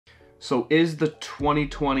So is the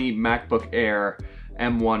 2020 MacBook Air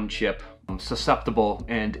M1 chip susceptible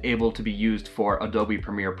and able to be used for Adobe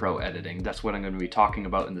Premiere Pro editing? That's what I'm going to be talking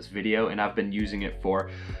about in this video, and I've been using it for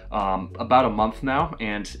about a month now,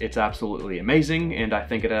 and it's absolutely amazing, and I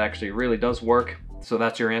think it actually really does work. So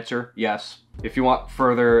that's your answer, yes. If you want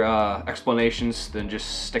further explanations, then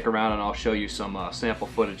just stick around and I'll show you some sample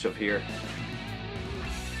footage of here.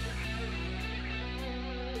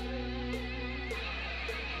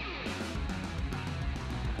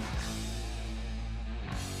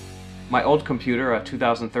 My old computer, a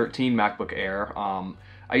 2013 MacBook Air,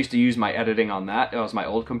 I used to use my editing on that. It was my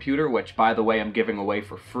old computer, which, by the way, I'm giving away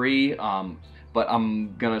for free. But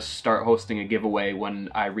I'm gonna start hosting a giveaway when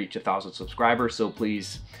I reach 1,000 subscribers, so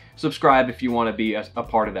please subscribe if you want to be a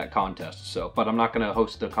part of that contest. But I'm not gonna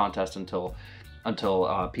host the contest until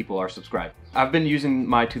people are subscribed. I've been using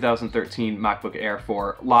my 2013 MacBook Air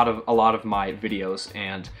for a lot of my videos,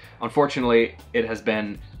 and unfortunately, it has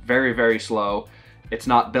been very, very slow. It's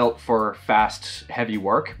not built for fast, heavy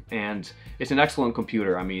work, and it's an excellent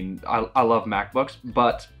computer. I mean, I love MacBooks,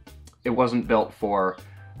 but it wasn't built for,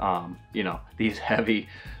 you know, these heavy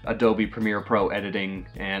Adobe Premiere Pro editing,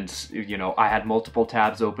 and, you know, I had multiple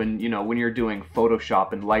tabs open, you know, when you're doing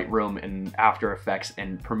Photoshop and Lightroom and After Effects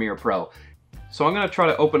and Premiere Pro. So I'm gonna try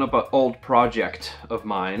to open up an old project of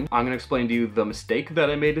mine. I'm gonna explain to you the mistake that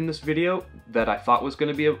I made in this video that I thought was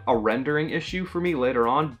gonna be a rendering issue for me later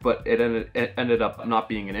on, but it ended up not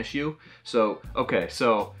being an issue. So, okay,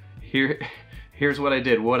 so here's what I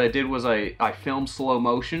did. What I did was I filmed slow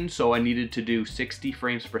motion, so I needed to do 60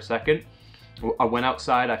 frames per second. I went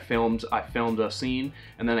outside, I filmed a scene,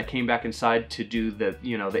 and then I came back inside to do the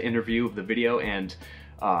interview of the video, and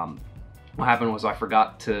what happened was I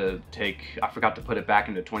forgot to put it back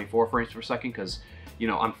into 24 frames per second, because, you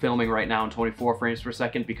know, I'm filming right now in 24 frames per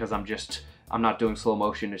second because I'm not doing slow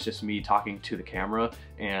motion. It's just me talking to the camera,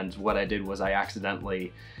 and what I did was I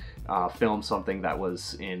accidentally filmed something that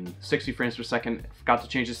was in 60 frames per second, forgot to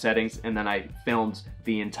change the settings, and then I filmed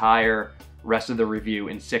the entire rest of the review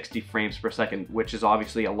in 60 frames per second, which is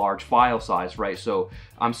obviously a large file size, right? So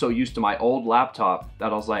I'm so used to my old laptop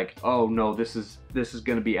that I was like, oh no, this is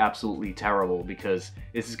gonna be absolutely terrible because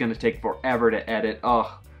this is gonna take forever to edit.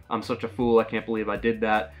 Oh, I'm such a fool, I can't believe I did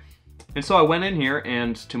that. And so I went in here,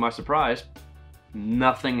 and to my surprise,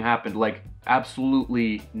 nothing happened. Like,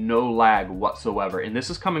 absolutely no lag whatsoever. And this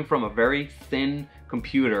is coming from a very thin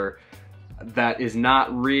computer that is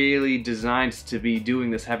not really designed to be doing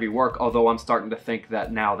this heavy work, although I'm starting to think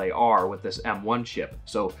that now they are with this M1 chip.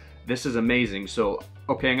 So this is amazing. So,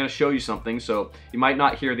 okay, I'm gonna show you something. So you might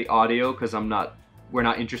not hear the audio because we're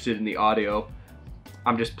not interested in the audio.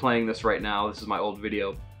 I'm just playing this right now. This is my old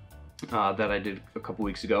video that I did a couple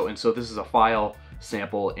weeks ago. And so this is a file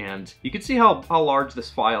sample, and you can see how large this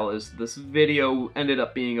file is. This video ended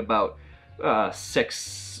up being about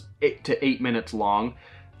 6 to 8 minutes long.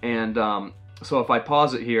 And so if I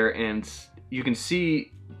pause it here, and you can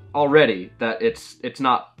see already that it's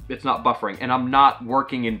not buffering, and I'm not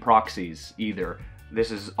working in proxies either. This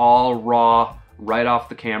is all raw, right off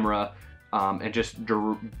the camera, and I just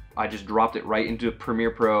dropped it right into Premiere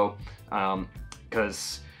Pro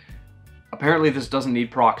because apparently this doesn't need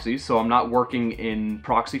proxies, so I'm not working in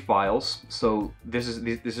proxy files. So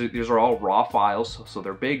these are all raw files, so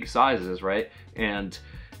they're big sizes, right? And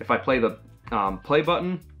if I play the play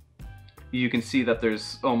button, you can see that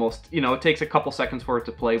there's almost, you know, it takes a couple seconds for it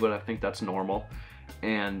to play, but I think that's normal.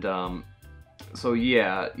 And so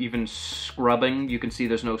yeah, even scrubbing, you can see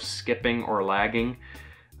there's no skipping or lagging,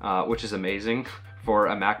 which is amazing for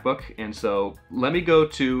a MacBook. And so let me go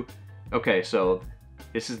to, okay, so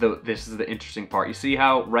this is the interesting part. You see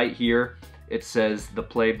how right here it says the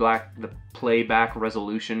playback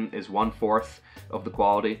resolution is 1/4 of the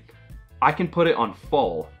quality. I can put it on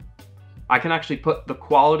full. I can actually put the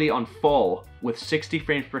quality on full with 60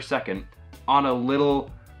 frames per second on a little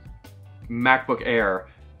MacBook Air,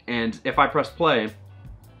 and if I press play,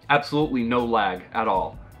 absolutely no lag at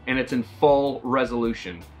all, and it's in full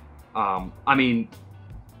resolution. I mean,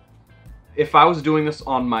 if I was doing this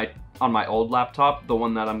on my old laptop, the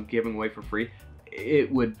one that I'm giving away for free, it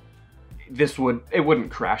wouldn't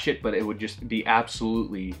crash it, but it would just be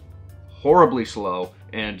absolutely horribly slow.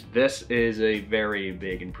 And this is a very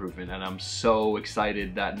big improvement, and I'm so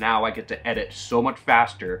excited that now I get to edit so much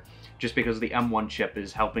faster just because the M1 chip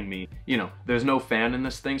is helping me. You know, there's no fan in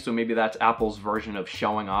this thing, so maybe that's Apple's version of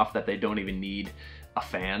showing off that they don't even need a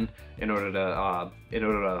fan in order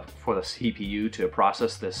for the CPU to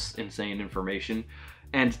process this insane information.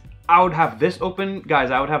 And I would have this open,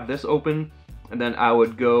 guys, I would have this open, and then I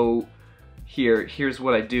would go here. Here's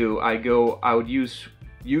what I do. I would use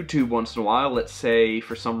YouTube once in a while. Let's say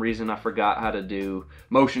for some reason I forgot how to do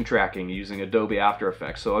motion tracking using Adobe After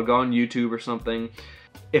Effects. So I'll go on YouTube or something.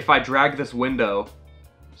 If I drag this window,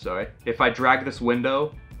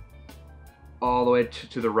 all the way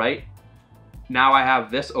to the right, now I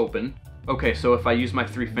have this open. Okay, so if I use my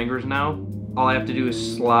 3 fingers now, all I have to do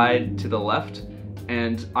is slide to the left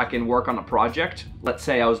and I can work on a project. Let's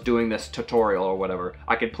say I was doing this tutorial or whatever.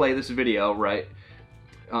 I could play this video, right?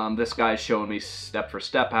 This guy's showing me step for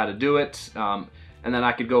step how to do it. And then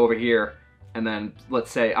I could go over here and then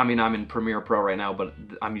let's say, I mean, I'm in Premiere Pro right now, but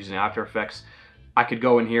I'm using After Effects. I could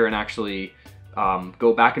go in here and actually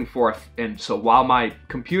go back and forth, and so while my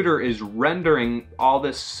computer is rendering all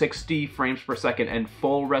this 60 frames per second and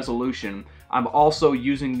full resolution, I'm also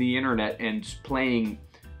using the internet and playing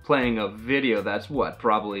a video that's what,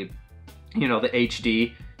 probably, you know, the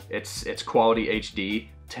HD, it's quality HD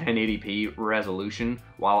 1080p resolution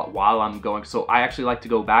while I'm going. So I actually like to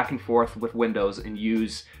go back and forth with Windows and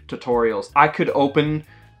use tutorials. I could open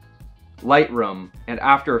Lightroom and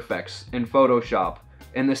After Effects and Photoshop,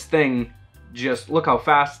 and this thing, just look how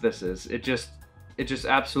fast this is. It just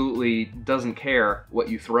absolutely doesn't care what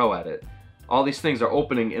you throw at it. All these things are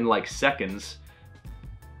opening in like seconds,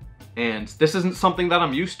 and this isn't something that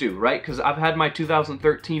I'm used to, right? Because I've had my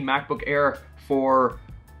 2013 MacBook Air for,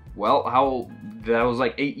 well, that was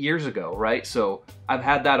like 8 years ago, right? So I've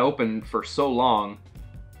had that open for so long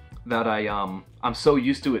that I'm so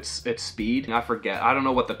used to its speed. I forget. I don't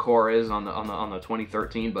know what the core is on the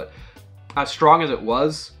 2013, but as strong as it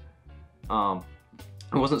was,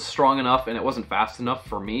 it wasn't strong enough and it wasn't fast enough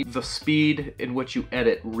for me. The speed in which you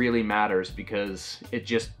edit really matters because it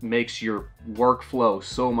just makes your workflow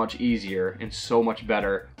so much easier and so much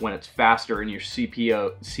better when it's faster and your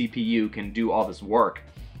CPU can do all this work.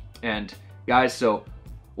 And guys, so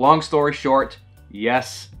long story short,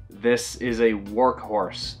 yes, this is a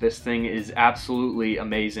workhorse. This thing is absolutely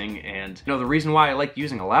amazing, and you know, the reason why I like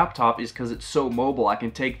using a laptop is because it's so mobile. I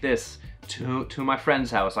can take this to my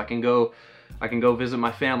friend's house. I can go visit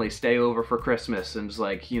my family, stay over for Christmas, and just,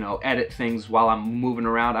 like, you know, edit things while I'm moving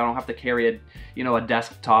around. I don't have to carry a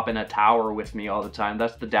desktop in a tower with me all the time.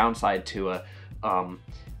 That's the downside to a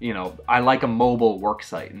you know, I like a mobile work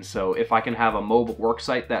site, and so if I can have a mobile work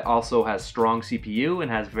site that also has strong CPU and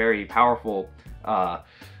has very powerful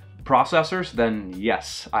processors, then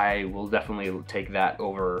yes, I will definitely take that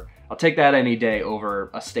over. I'll take that any day over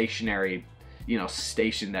a stationary, you know,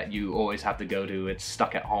 station that you always have to go to. It's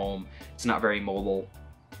stuck at home. It's not very mobile.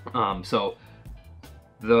 So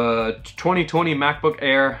the 2020 MacBook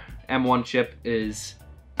Air M1 chip is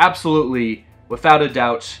absolutely, without a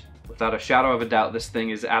doubt, without a shadow of a doubt, this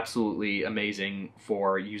thing is absolutely amazing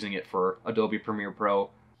for using it for Adobe Premiere Pro.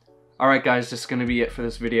 Alright guys, that's going to be it for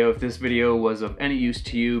this video. If this video was of any use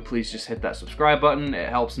to you, please just hit that subscribe button. It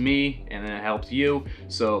helps me and then it helps you,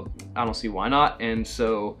 so I don't see why not. And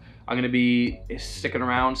so I'm going to be sticking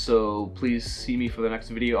around, so please see me for the next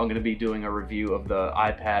video. I'm going to be doing a review of the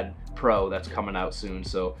iPad Pro that's coming out soon,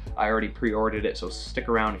 so I already pre-ordered it, so stick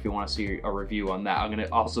around if you want to see a review on that. I'm going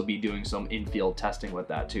to also be doing some in-field testing with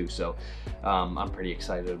that too, so I'm pretty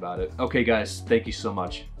excited about it. Okay guys, thank you so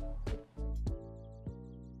much.